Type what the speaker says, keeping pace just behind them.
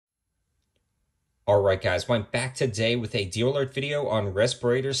Alright guys, well, I'm back today with a deal alert video on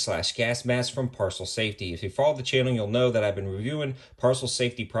respirators slash gas masks from Particle Safety. If you follow the channel, you'll know that I've been reviewing Particle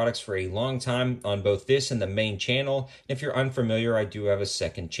Safety products for a long time on both this and the main channel. And if you're unfamiliar, I do have a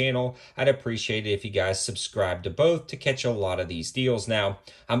second channel. I'd appreciate it if you guys subscribe to both to catch a lot of these deals. Now,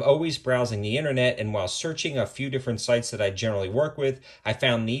 I'm always browsing the internet, and while searching a few different sites that I generally work with, I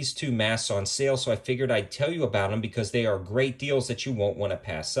found these two masks on sale, so I figured I'd tell you about them because they are great deals that you won't want to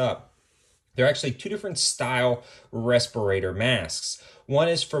pass up. They're actually two different style respirator masks. One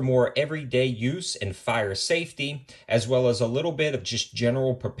is for more everyday use and fire safety, as well as a little bit of just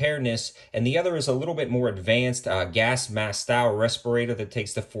general preparedness. And the other is a little bit more advanced gas mask style respirator that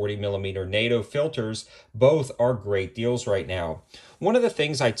takes the 40mm NATO filters. Both are great deals right now. One of the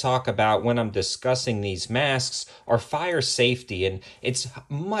things I talk about when I'm discussing these masks are fire safety, and it's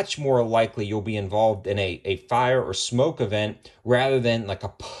much more likely you'll be involved in a fire or smoke event rather than like a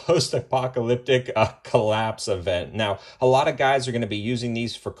post-apocalyptic collapse event. Now, a lot of guys are going to be using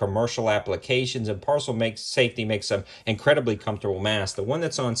these for commercial applications, and Particle Safety makes some incredibly comfortable masks. The one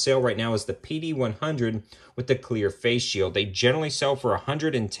that's on sale right now is the PD100 with the clear face shield. They generally sell for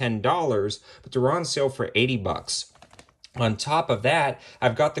 $110, but they're on sale for $80. On top of that,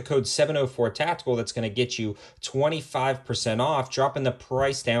 I've got the code 704 Tactical that's going to get you 25% off, dropping the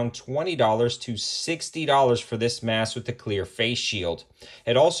price down $20 to $60 for this mask with the clear face shield.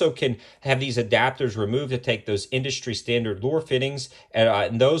 It also can have these adapters removed to take those industry standard lure fittings,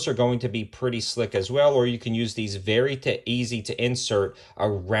 and those are going to be pretty slick as well, or you can use these very easy to insert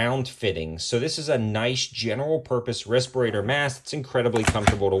round fittings. So this is a nice general purpose respirator mask. It's incredibly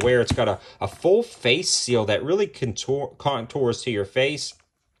comfortable to wear. It's got a full face seal that really contours to your face.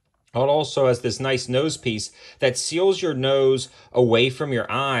 It also has this nice nose piece that seals your nose away from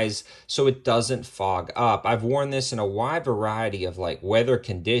your eyes so it doesn't fog up. I've worn this in a wide variety of weather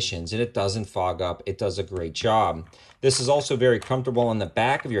conditions, and it doesn't fog up. It does a great job. This is also very comfortable on the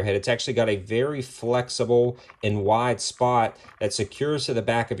back of your head. It's actually got a very flexible and wide spot that secures to the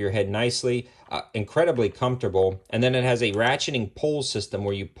back of your head nicely. Incredibly comfortable. And then it has a ratcheting pull system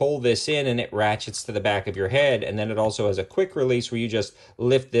where you pull this in and it ratchets to the back of your head. And then it also has a quick release where you just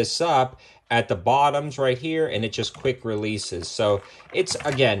lift this up at the bottoms right here, and it just quick releases. So it's,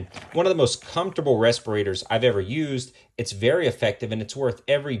 again, one of the most comfortable respirators I've ever used. It's very effective, and it's worth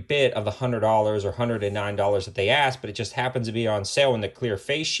every bit of the $100 or $109 that they ask, but it just happens to be on sale in the clear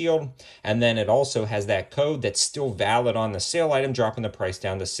face shield. And then it also has that code that's still valid on the sale item, dropping the price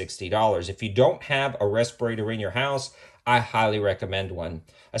down to $60. If you don't have a respirator in your house, I highly recommend one.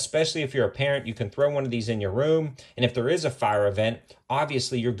 Especially if you're a parent, you can throw one of these in your room. And if there is a fire event,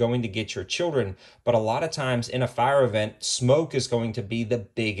 obviously you're going to get your children. But a lot of times in a fire event, smoke is going to be the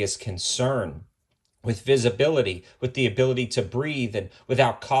biggest concern. With visibility, with the ability to breathe, and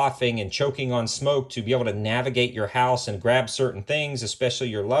without coughing and choking on smoke, to be able to navigate your house and grab certain things, especially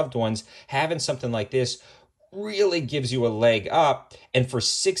your loved ones, having something like this really gives you a leg up. And for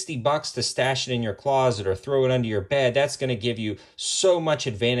 $60 to stash it in your closet or throw it under your bed, that's going to give you so much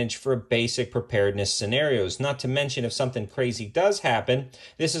advantage for basic preparedness scenarios. Not to mention, if something crazy does happen,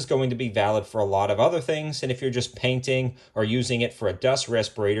 this is going to be valid for a lot of other things. And if you're just painting or using it for a dust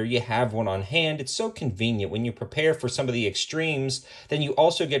respirator, you have one on hand. It's so convenient. When you prepare for some of the extremes, then you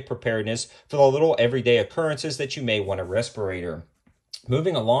also get preparedness for the little everyday occurrences that you may want a respirator.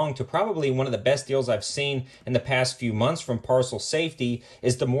 Moving along to probably one of the best deals I've seen in the past few months from Particle Safety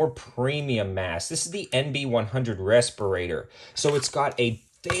is the more premium mask. This is the NB100 respirator. So it's got a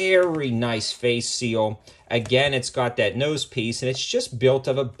very nice face seal. Again, it's got that nose piece, and it's just built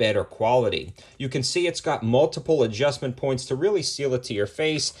of a better quality. You can see it's got multiple adjustment points to really seal it to your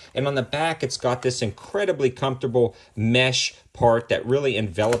face. And on the back, it's got this incredibly comfortable mesh part that really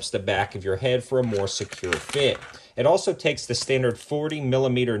envelops the back of your head for a more secure fit. It also takes the standard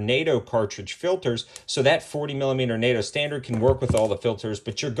 40mm NATO cartridge filters, so that 40mm NATO standard can work with all the filters,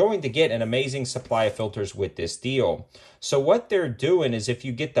 but you're going to get an amazing supply of filters with this deal. So what they're doing is, if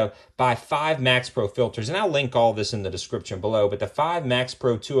you get buy 5 MaxPro filters, and I'll link all this in the description below, but the 5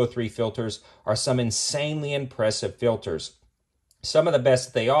 MaxPro 203 filters are some insanely impressive filters. Some of the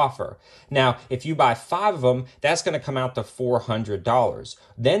best that they offer. Now, if you buy 5 of them, that's going to come out to $400.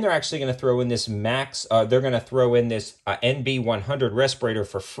 Then they're actually going to throw in this NB100 respirator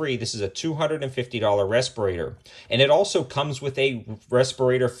for free. This is a $250 respirator. And it also comes with a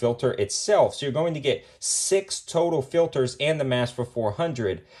respirator filter itself. So you're going to get 6 total filters and the mask for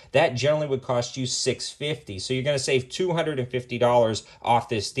 $400. That generally would cost you $650. So you're going to save $250 off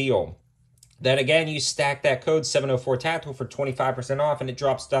this deal. Then again, you stack that code 704 Tactical for 25% off, and it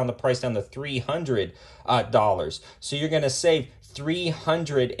drops down the price down to $300. So you're going to save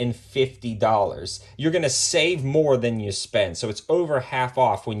 $350. You're going to save more than you spend. So it's over half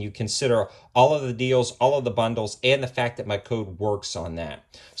off when you consider all of the deals, all of the bundles, and the fact that my code works on that.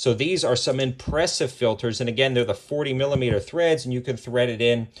 So these are some impressive filters. And again, they're the 40mm threads, and you can thread it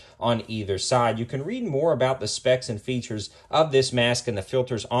in on either side. You can read more about the specs and features of this mask and the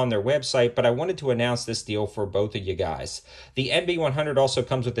filters on their website, but I wanted to announce this deal for both of you guys. The NB100 also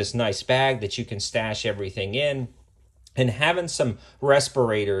comes with this nice bag that you can stash everything in. And having some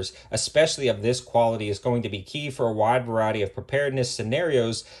respirators, especially of this quality, is going to be key for a wide variety of preparedness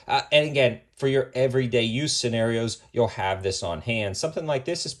scenarios. And again, for your everyday use scenarios, you'll have this on hand. Something like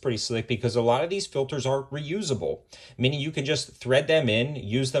this is pretty slick because a lot of these filters are reusable, meaning you can just thread them in,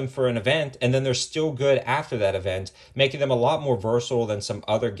 use them for an event, and then they're still good after that event, making them a lot more versatile than some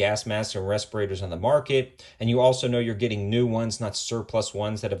other gas masks and respirators on the market. And you also know you're getting new ones, not surplus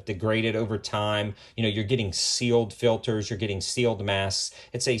ones that have degraded over time. You know, you're getting sealed filters, you're getting sealed masks.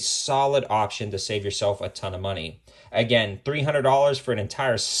 It's a solid option to save yourself a ton of money. Again, $300 for an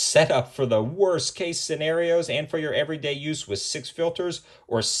entire setup for the worst case scenarios and for your everyday use with 6 filters,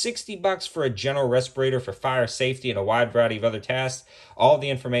 or $60 for a general respirator for fire safety and a wide variety of other tasks. All the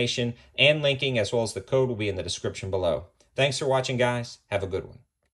information and linking as well as the code will be in the description below. Thanks for watching, guys. Have a good one.